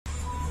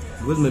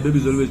Because my baby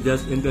is always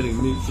just entering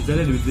me. She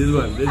started with this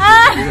one.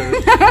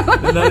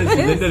 Then she's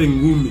entering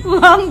Gumi.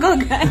 Wongo,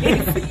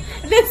 guys.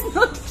 That's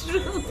not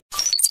true.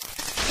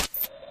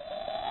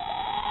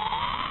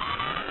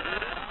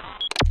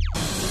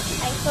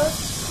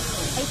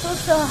 I felt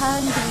so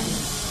hungry.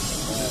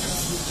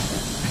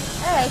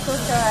 I felt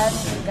so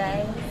hungry,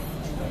 guys.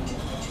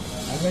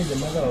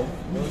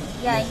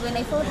 Yeah, and when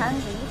I feel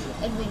hungry,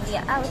 and when we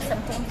are out,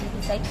 sometimes we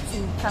decide to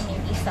come and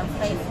eat some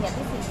fries here.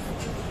 This is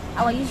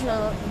our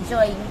usual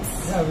joint.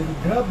 Yeah, we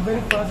grab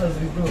very fast as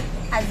we go.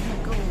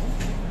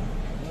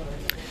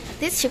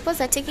 These chippos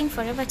are taking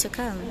forever to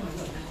come.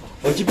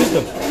 Oh,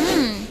 chipito?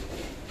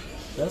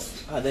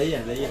 Yes. They're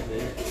here.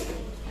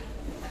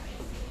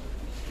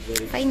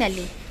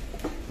 Finally.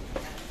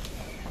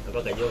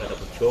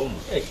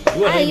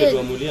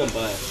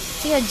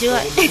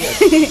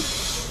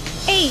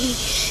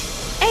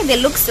 Hey, they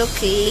look so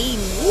clean.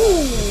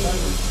 Ooh.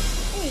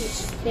 Hey,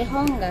 the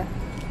hunger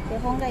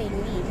in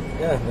me.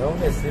 Yeah, the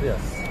hunger is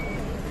serious.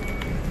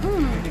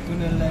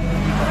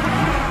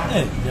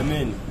 Hey,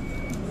 Jamin.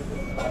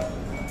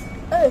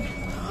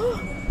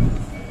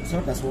 It's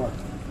hot as what?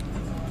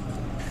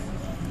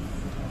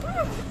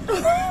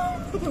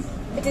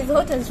 It is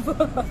hot as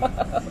well.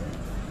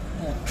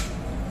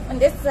 And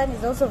this sun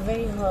is also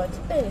very hot.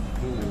 Hey.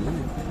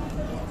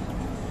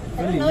 I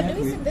don't know, do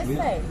we sit this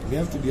side? We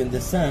have to be in the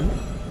sun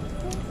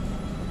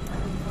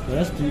for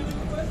us to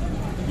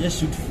just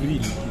shoot freely.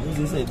 Because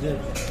inside there.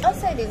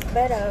 Outside is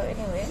better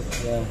anyway.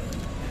 Yeah.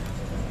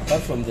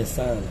 Apart from the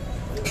sun.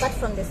 Oh,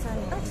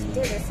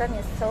 today the sun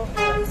is so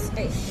hot.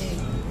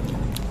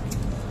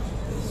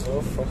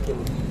 So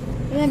fucking.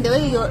 Even the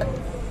way you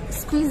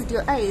squeezed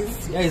your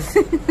eyes. Guys,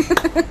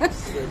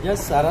 you're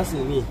just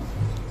harassing me.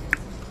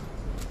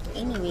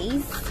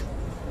 Anyways,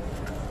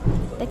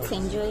 let's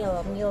enjoy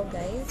our meal,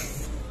 guys.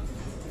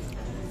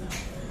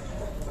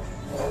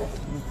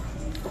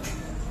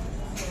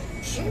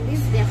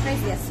 Their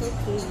fries, they are so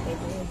clean, by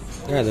the way.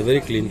 Yeah, they're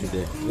very clean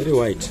today. Very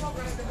white.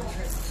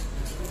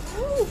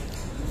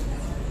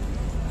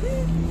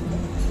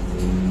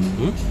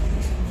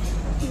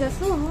 They are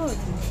so hot.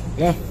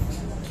 Yeah.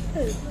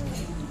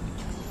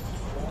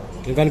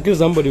 You can kill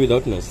somebody with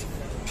hotness.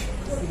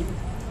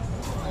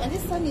 And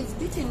this sun is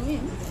beating me.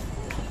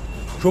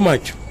 Too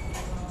much.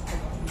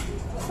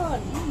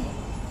 Sun.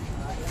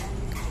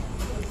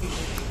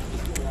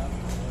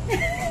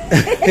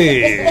 Like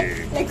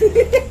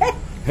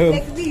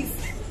this.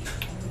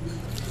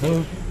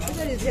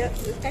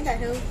 It's kind of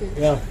healthy.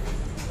 Yeah.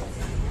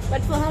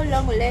 But for how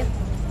long will I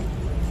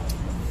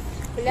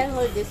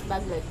hold this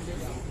bag like this?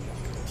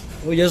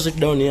 We just sit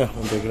down here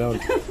on the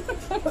ground.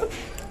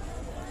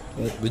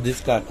 With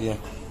this cart here.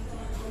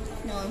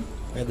 No.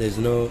 Yeah, there's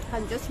no. I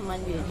can just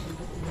manage.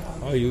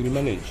 Oh, you will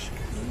manage.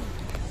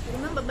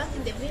 Remember back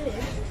in the village?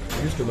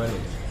 I used to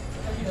manage.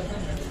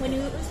 When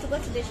you used to go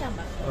to the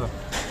shamba?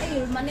 And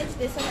you manage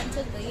the sun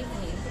until the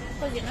evening.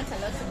 Because you're not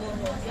allowed to go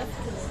home. You have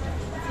to.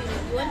 If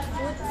you want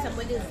food,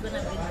 somebody is going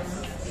to bring the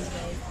food to you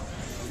guys.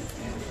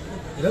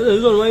 That's the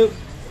reason why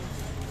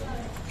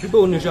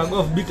people in the shag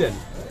off beaten.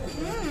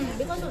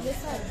 Because of the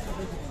sun.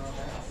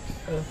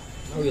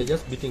 Now we are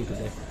just beating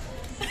today.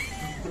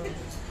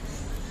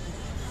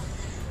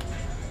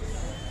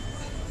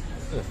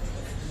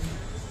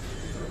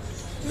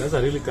 Those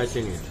are really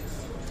catching it.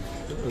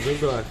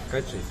 Those are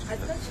catching it. I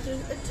touched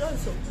it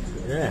also.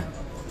 Yeah.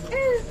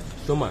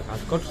 Stomach.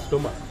 I've got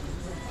stomach.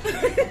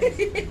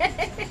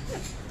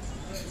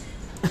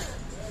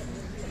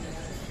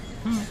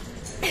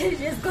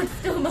 Just got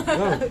stomach.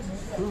 Yeah.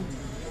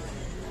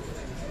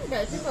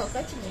 Yeah, people are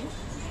catching it.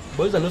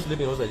 Boys are not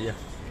sleeping outside here.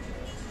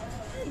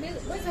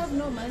 Boys have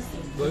no mercy.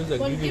 Boys are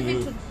When giving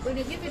you. when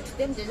you give it to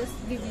them, they just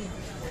give you.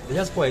 They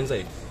just pour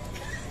inside.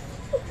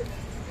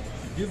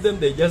 Give them,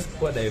 they just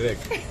pour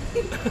direct.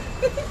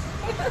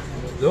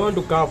 They want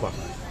to cover.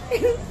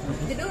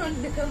 They don't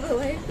want to cover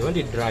why? They want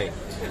it dry.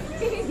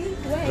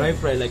 Why? Dry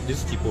fry like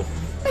this tipo.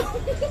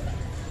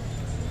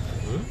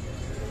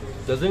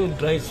 Doesn't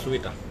dry is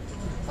sweeter.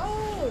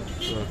 Oh.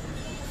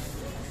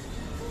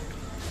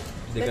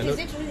 They But cannot. is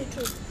it really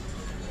true?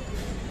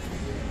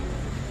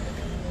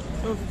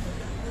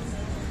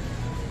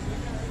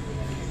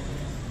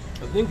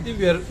 I think if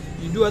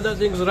you do other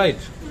things right,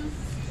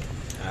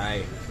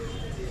 aye.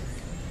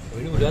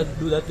 When you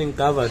do that thing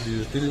covered,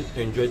 you still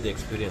enjoy the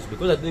experience,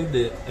 because I think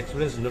the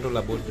experience is not all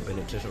about the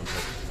penetration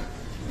part.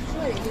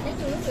 Sorry, you make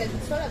it look like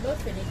it's all about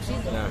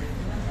penetration. Yeah.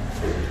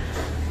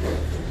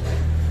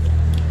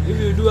 If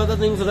you do other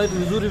things right,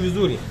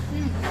 vizuri.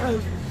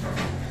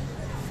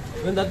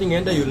 When that thing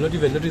enter, you will not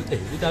even notice, hey,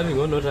 is it having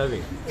or not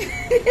having?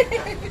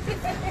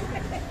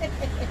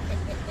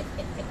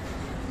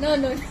 No.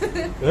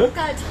 Huh?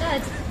 Cut. I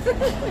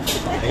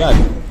got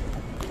it.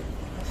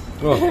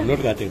 Oh, not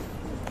cutting.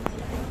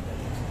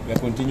 We are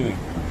continuing.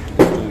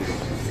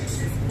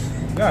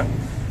 Yeah.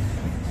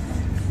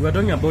 We are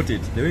talking about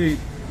it. The way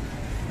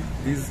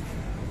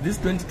this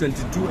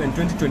 2022 and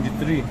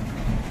 2023.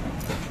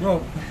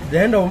 No, the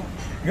end of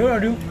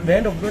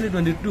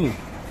 2022.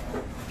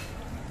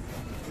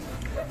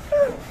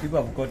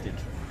 People have got it.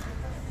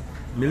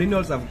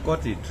 Millennials have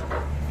caught it.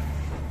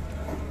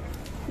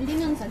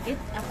 Millennials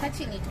are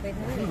catching it by the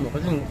way.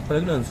 Catching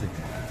pregnancy.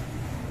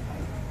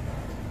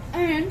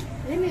 And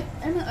let me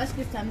ask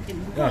you something,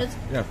 because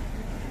Yeah.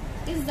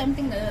 this is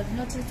something that I've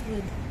noticed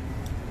with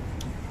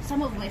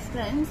some of my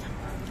friends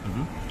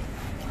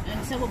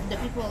and some of the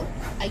people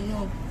I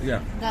know.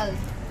 Yeah. Girls.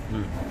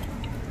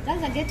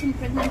 Girls are getting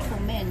pregnant for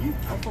men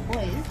or for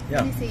boys.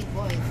 Yeah. Let me say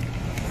boys.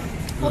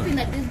 Hoping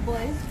that these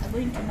boys are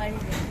going to marry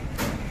them.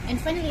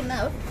 And funnily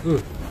enough,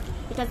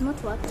 it has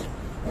not worked.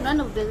 None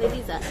of the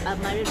ladies are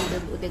married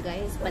with the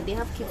guys, but they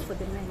have kids for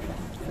the men,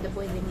 for the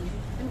boys. I mean,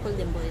 don't call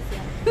them boys.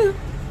 Yeah.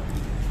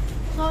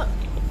 So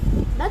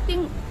that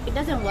thing, it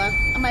doesn't work.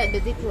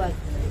 Does it work?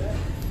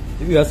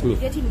 If you ask me.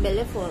 Getting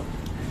belly for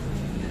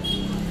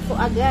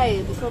a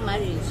guy before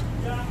marriage.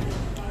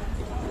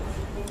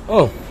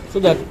 Oh, so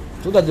that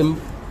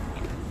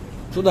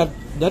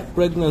that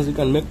pregnancy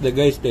can make the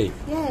guy stay.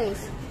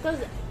 Yes, because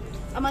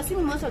I'm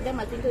assuming most of them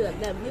are thinking like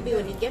that. Maybe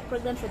when you get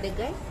pregnant for the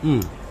guy,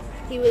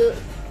 he will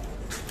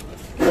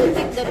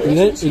keep the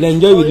relationship. He'll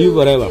enjoy with you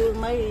forever. He will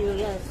marry you,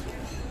 yes.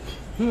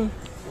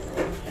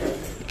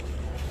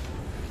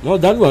 No,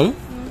 that one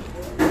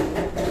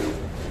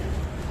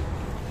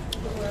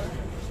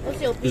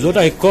What's your is what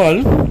I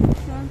call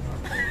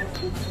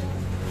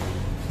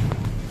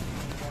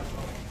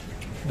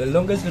the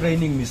longest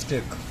reigning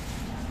mistake.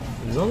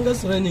 The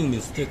longest reigning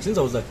mistake. Since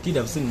I was a kid,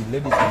 I've seen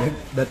ladies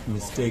make that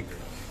mistake,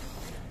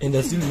 and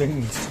they're still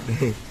making it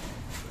today.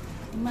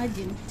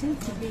 Imagine till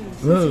today,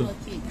 since you were a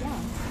kid, yeah.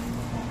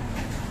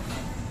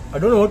 I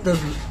don't know what does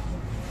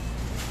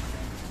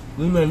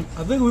women.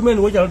 I think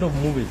women watch a lot of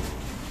movies.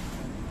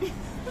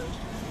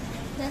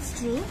 That's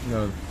true.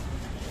 Yeah.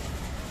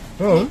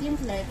 I think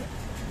like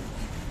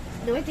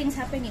the way things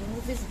happen in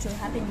movies, it will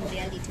happen in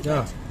reality.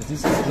 Yeah.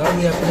 Now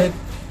we are pregnant.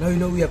 Now you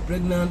know we are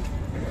pregnant.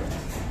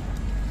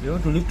 We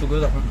want to live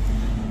together.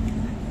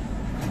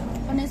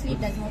 Honestly,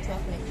 it does not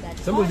work like that.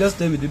 Some will just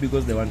stay with you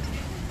because they want to.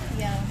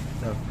 Yeah.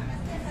 Yeah.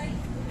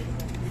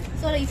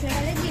 So if you're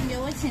a lady and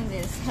you're watching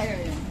this,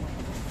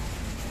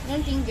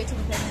 don't think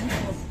getting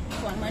pregnant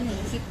for a man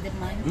will keep the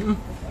man.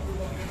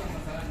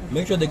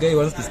 Make sure the guy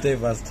wants to stay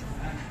first.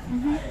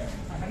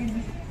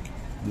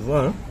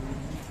 Before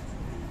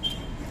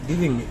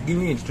giving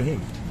it to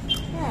him.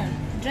 Yeah,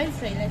 drive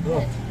free like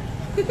that.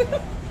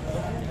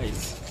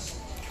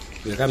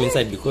 We come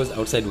inside because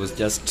outside was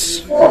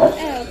just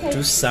Okay.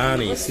 too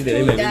sunny. See the Too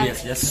women dark.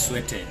 have just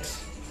sweated.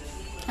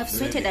 I've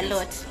sweated a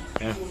lot.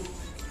 Yeah.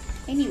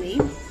 Anyway,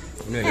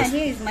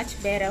 here is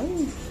much better.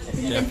 Ooh, I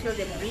think you can feel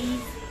the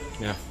breeze.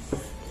 Yeah.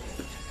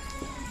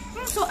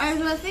 So as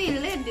we were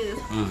saying, ladies,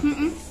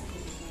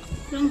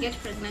 don't get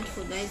pregnant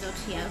for guys out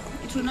here.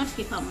 It will not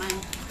keep a man.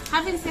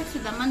 Having sex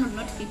with a man will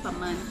not keep a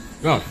man.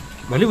 No.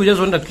 But if you just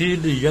want a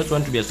kid, you just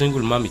want to be a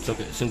single mom, it's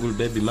okay. Single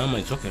baby mama,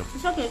 it's okay.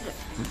 It's okay.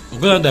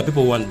 Because there are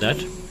people who want that.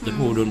 The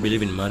people who don't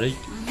believe in marriage.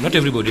 Not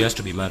everybody has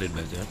to be married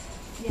by that.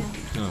 Yeah.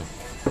 No.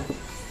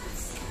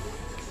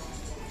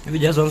 If you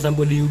just want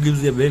somebody who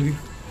gives you a baby,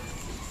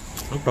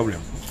 no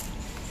problem.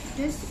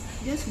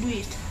 Just do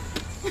it.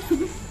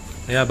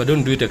 Yeah, but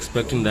don't do it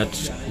expecting that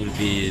will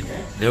be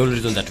the only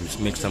reason that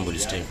will make somebody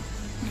stay.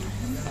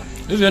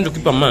 If you want to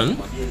keep a man,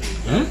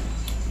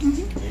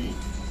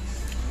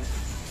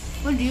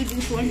 What do you do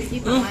if you want to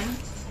keep a man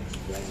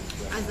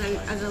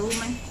as a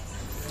woman?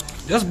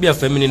 just be a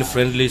feminine,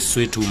 friendly,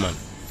 sweet woman.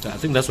 I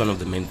think that's one of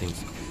the main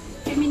things.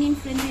 Feminine,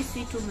 friendly,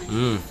 sweet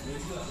woman.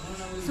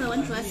 So I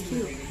want to ask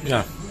you,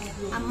 Yeah.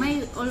 am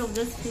I all of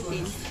those three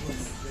things?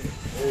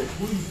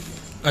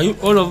 Are you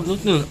all of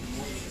those things?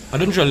 I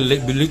don't really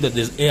believe that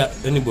there's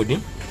anybody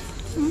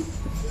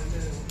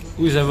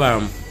who is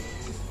ever.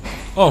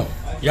 Oh,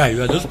 yeah,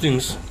 you are those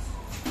things.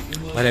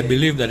 But I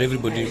believe that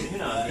everybody,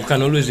 you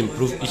can always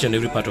improve each and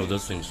every part of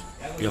those things.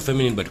 You are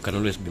feminine, but you can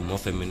always be more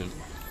feminine.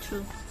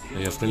 True.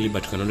 You are friendly,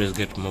 but you can always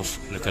get more.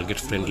 You can get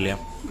friendlier.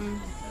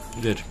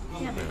 Good.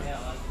 Yeah.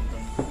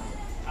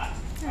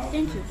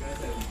 Thank you.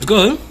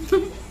 Because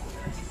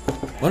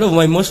one of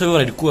my most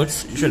favorite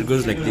quotes usually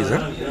goes like this.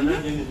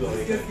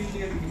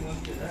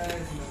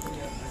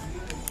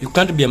 You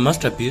can't be a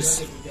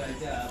masterpiece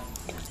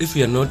if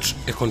you are not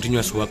a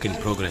continuous work in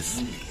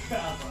progress.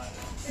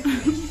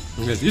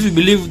 Yes, if you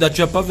believe that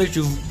you are perfect,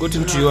 you've got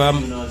into your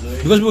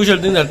because people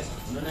usually think that.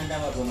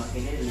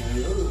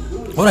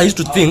 What I used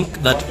to think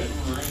that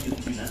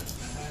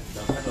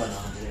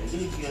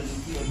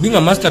being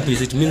a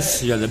masterpiece, it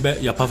means you're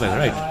you're perfect,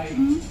 right?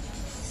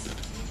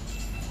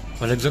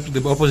 But exactly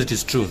the opposite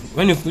is true.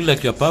 When you feel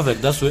like you're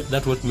perfect, that's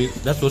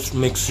what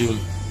makes you,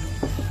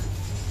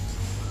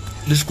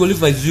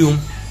 disqualifies you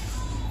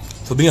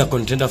for being a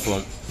contender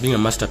for being a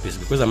masterpiece.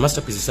 Because a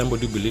masterpiece is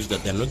somebody who believes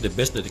that they're not the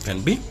best that they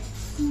can be,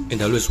 and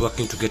they're always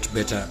working to get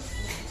better,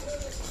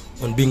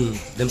 on being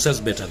themselves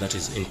better. That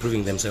is,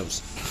 improving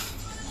themselves.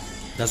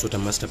 That's what a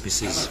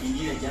masterpiece is.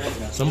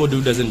 Somebody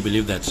who doesn't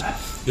believe that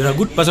you're a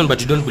good person,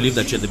 but you don't believe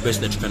that you're the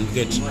best that you can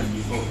get.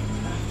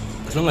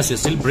 As long as you're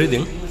still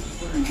breathing,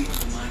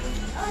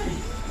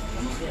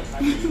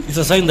 it's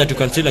a sign that you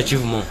can still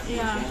achieve more.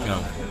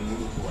 Yeah.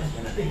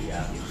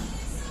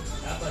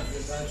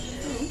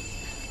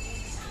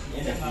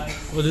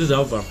 Oh, this is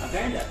alpha.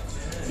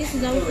 This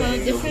is our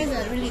fries. The fries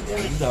are really good.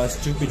 This is our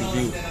stupid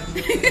view.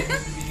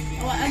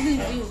 Our ugly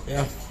view.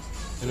 Yeah.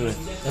 Anyway,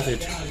 that's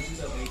it.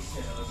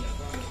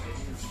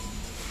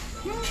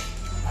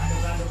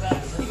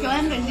 If you're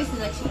wondering, this is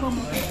a cheaper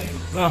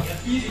mukbang. Ah,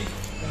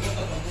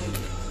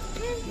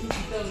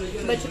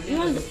 But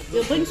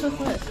you're going so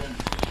fast.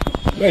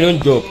 I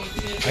don't joke.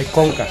 I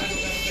conquer.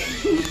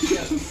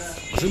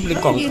 Simply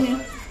conquer.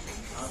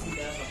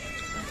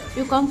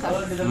 You conquer.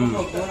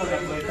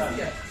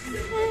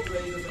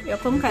 You're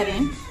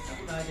conquering.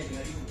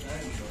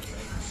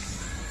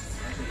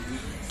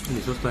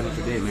 It's so funny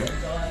today, man.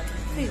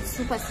 It's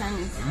super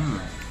sunny.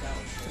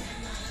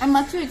 I'm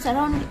actually it's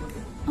around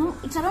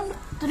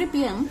 3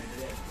 p.m.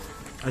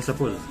 I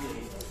suppose.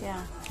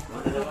 Yeah.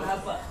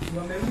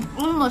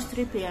 Almost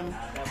 3 p.m.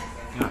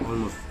 Yeah,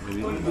 almost.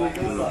 Maybe.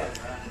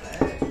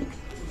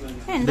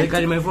 And They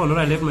carry my phone, or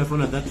I left my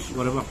phone at that,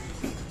 whatever.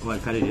 Oh, I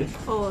carried it.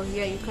 oh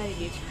yeah, you carried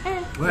it.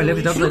 Well, I left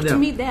it outside Look to there.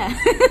 me there.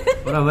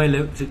 What have I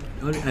left?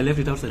 I left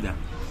it outside there.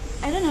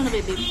 I don't know,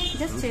 baby.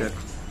 Just Okay. check.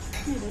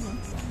 I don't know.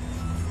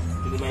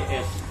 It's in my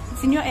ass.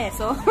 It's in your ass,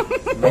 so.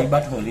 My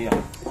butthole here.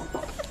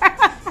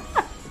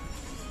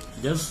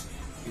 Just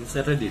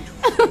inserted it.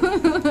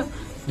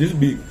 This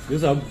big.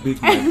 This is how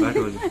big my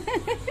butthole is.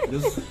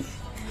 Just,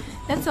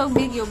 That's how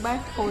big your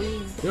butthole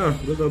is. yeah,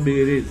 that's how big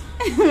it is.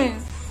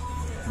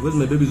 Because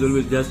my baby is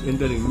always just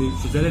entering me.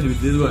 She started with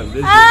this one.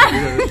 Then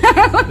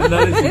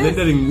she's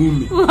entering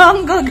Gumi.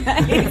 Wongo,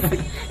 guys.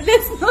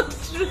 That's not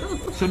true.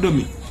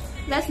 Sodomy.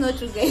 That's not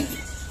true, guys.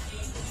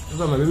 That's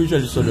why my baby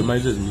usually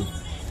sodomizes me.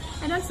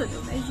 I don't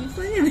sodomize you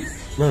for him.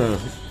 No.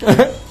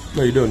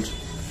 No, you don't.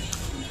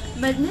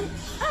 But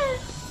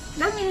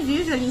that means you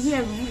usually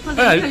hear me. Because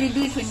Hey. you usually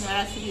do it when you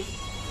are asleep.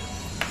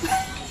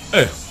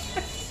 Hey,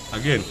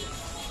 again.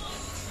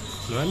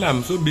 No wonder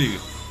I'm so big.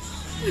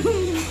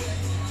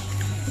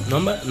 No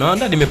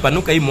wonder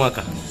nimepanuka hii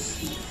mwaka.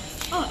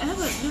 Oh, I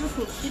have a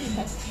beautiful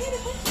chitchat.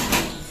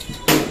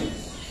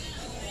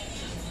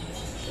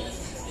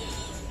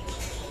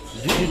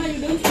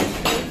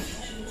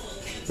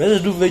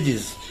 Let's do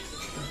veggies.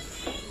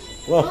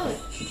 Wow. Oh,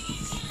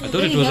 I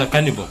thought it was a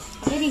cannibal.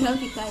 very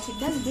healthy cat. It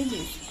does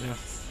veggies. Yeah.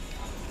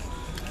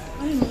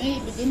 I'm maybe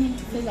beginning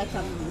to feel like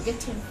I'm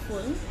getting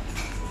full.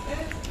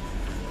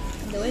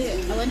 The way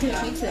I want to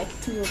eat like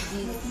 2 of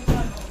these.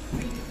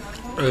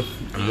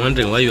 I'm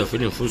wondering why you are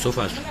feeling full so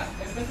fast.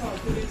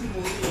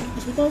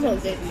 It's because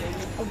of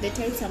the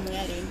tights I'm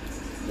wearing.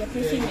 They're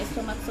pressing my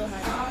stomach so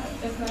hard.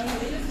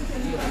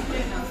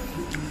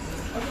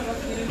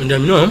 And you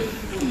know,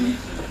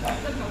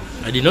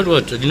 I did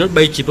not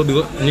buy cheaper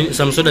because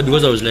some soda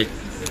because I was like,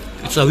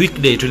 it's a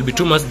weekday, it will be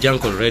too much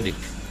junk already.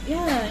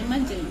 Yeah,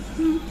 imagine.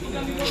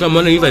 So I'm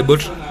wondering if I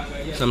bought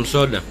some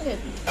soda.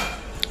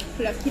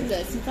 Could have kept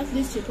this. In fact,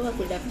 these people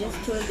could have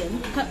just told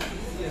them,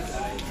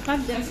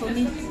 pack them for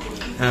me.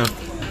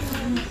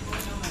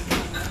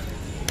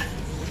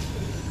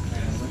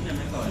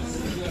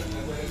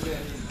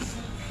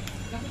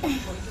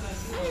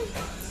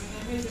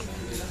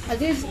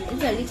 These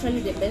are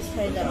literally the best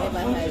fries I've ever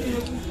had.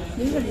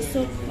 These are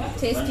so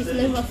tasty,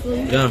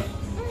 flavorful. Yeah.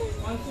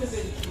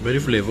 Very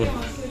flavor.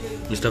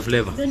 Mr.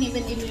 Flavor. Don't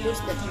even need to use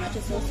the tomato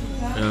sauce.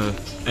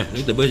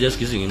 Look, the boy is just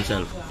kissing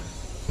himself.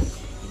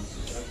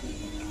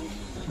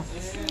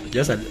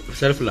 Just a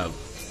self-love.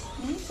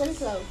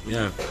 Self-love.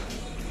 Yeah.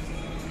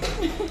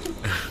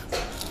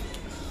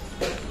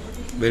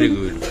 Very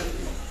good.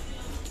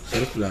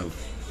 Self-love.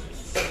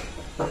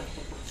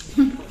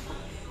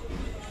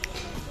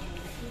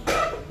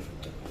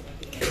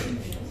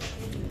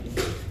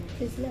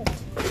 It's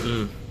left.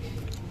 Mm.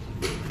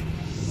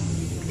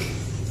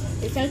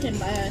 It felt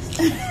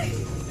embarrassed.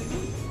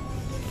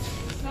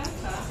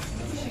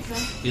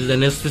 He's a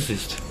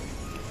narcissist.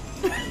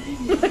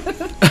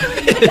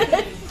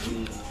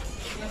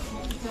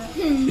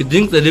 He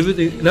thinks that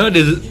everything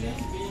nowadays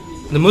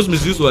the most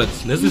misused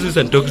words, narcissist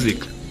and toxic.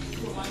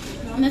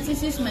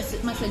 Narcissist,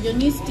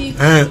 misogynistic.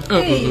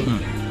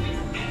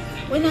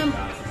 When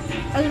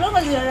as long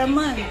as you're a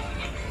man,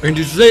 And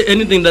to say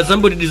anything that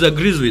somebody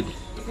disagrees with,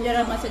 you're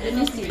a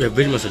misogynistic. they're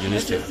very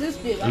misogynistic.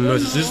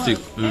 Narcissistic.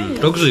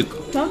 Toxic.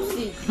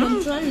 Toxic.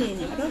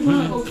 Controlling. I don't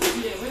know.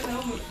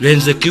 They're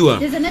insecure.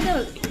 There's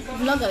another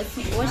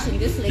vlogger watching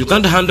this lady. You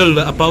can't handle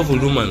a powerful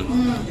woman.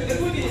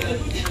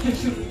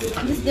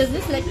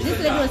 This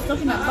lady was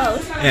talking about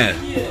Yeah.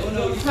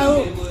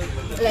 how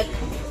like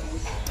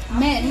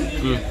men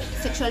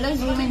sexualize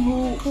women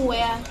who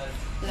wear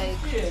like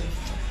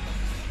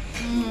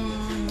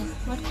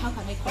how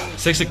can I call it?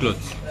 Sexy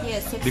clothes.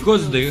 Yes, sexy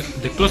Because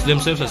clothes. the clothes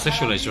themselves are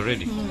sexualized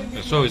already.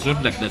 So it's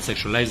not like that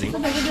sexualizing. So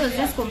the video was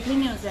just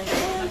complaining. I was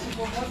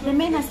like, the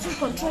men are still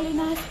controlling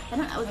us.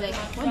 And I was like,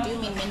 what do you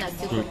mean men are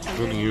still controlling?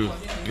 Controlling you.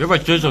 You ever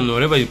choose on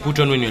whatever you put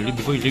on when you leave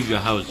before you leave your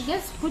house?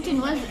 Just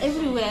putting words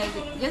everywhere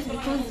just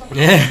because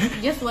Yeah.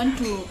 you just want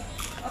to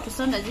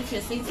sound as if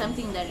you're saying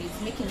something that is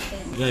making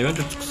sense. Yeah, you want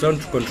to sound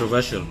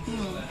controversial.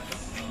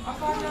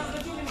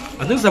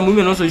 I think some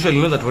women also usually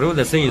know that whatever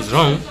they're saying is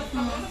wrong,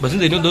 But since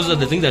they know those are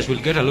the things that will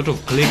get a lot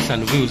of clicks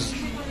and views,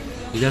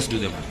 they just do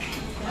them.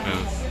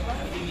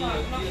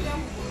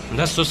 And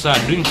that's so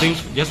sad, doing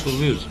things just for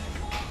views.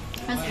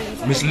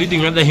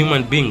 Misleading other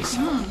human beings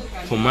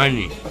for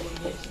money.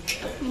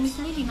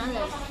 Misleading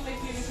others.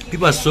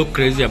 People are so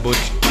crazy about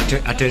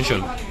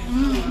attention.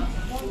 You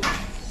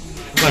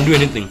can do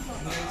anything.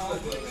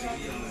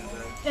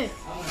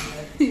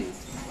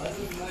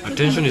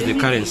 Attention is the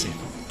currency.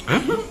 Huh?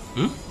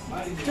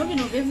 Talking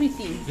of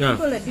everything. Yeah.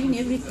 People are doing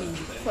everything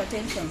for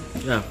attention.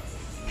 Yeah.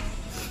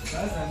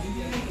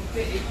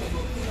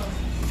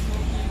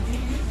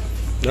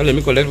 Now let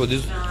me collect for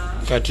this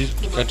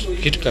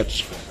Chitchat.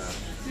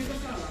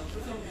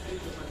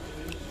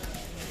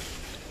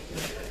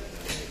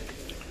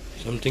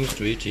 Some things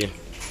to eat here.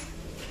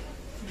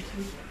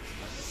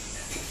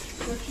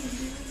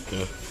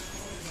 Yeah.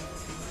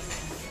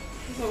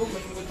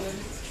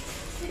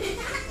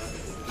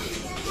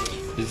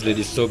 This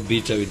lady is so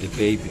bitter with the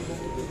baby.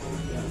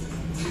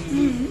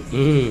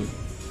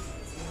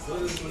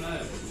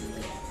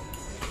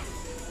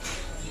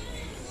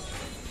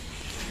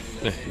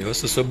 You're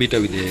also so bitter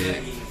with the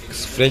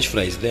French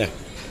fries there.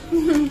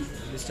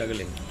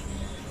 Struggling.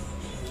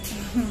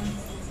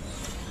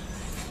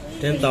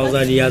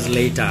 10,000 years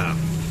later,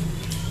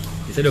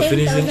 instead of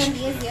finishing, 10,000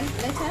 years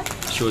later,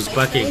 she was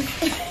packing.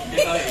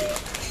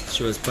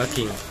 She was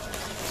packing.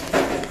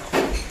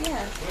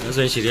 yeah. That's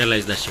when she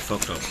realized that she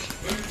fucked up.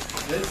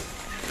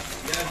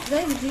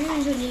 Guys, do you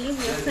usually leave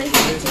your fries on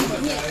the table?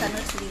 Me, I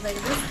cannot leave. I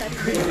just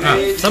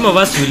can't. Some of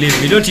us will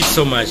leave. We don't eat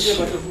so much.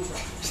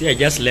 See, I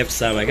just left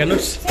some. I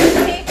cannot.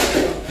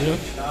 You know.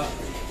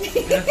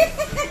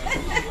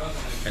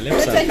 I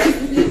left some.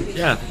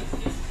 Yeah.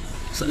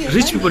 So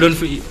rich people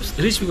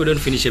don't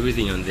finish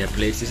everything on their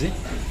plates. You see.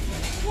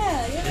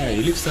 Yeah,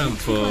 you leave some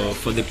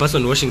for the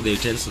person washing the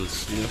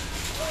utensils. You know.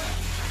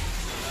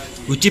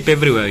 We tip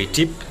everywhere. We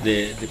tip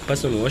the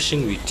person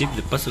washing. We tip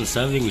the person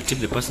serving. We tip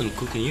the person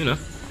cooking. You know.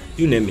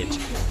 You name it.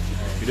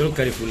 You don't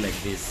carry food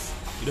like this.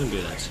 You don't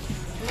do that.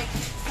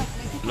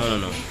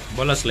 No.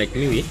 Ballers like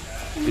me, we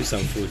leave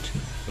some food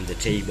on the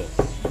table.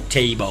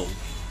 Table.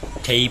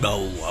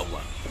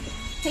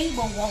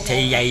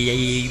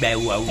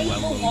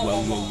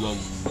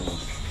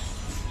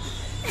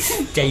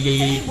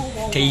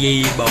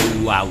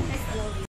 Wow.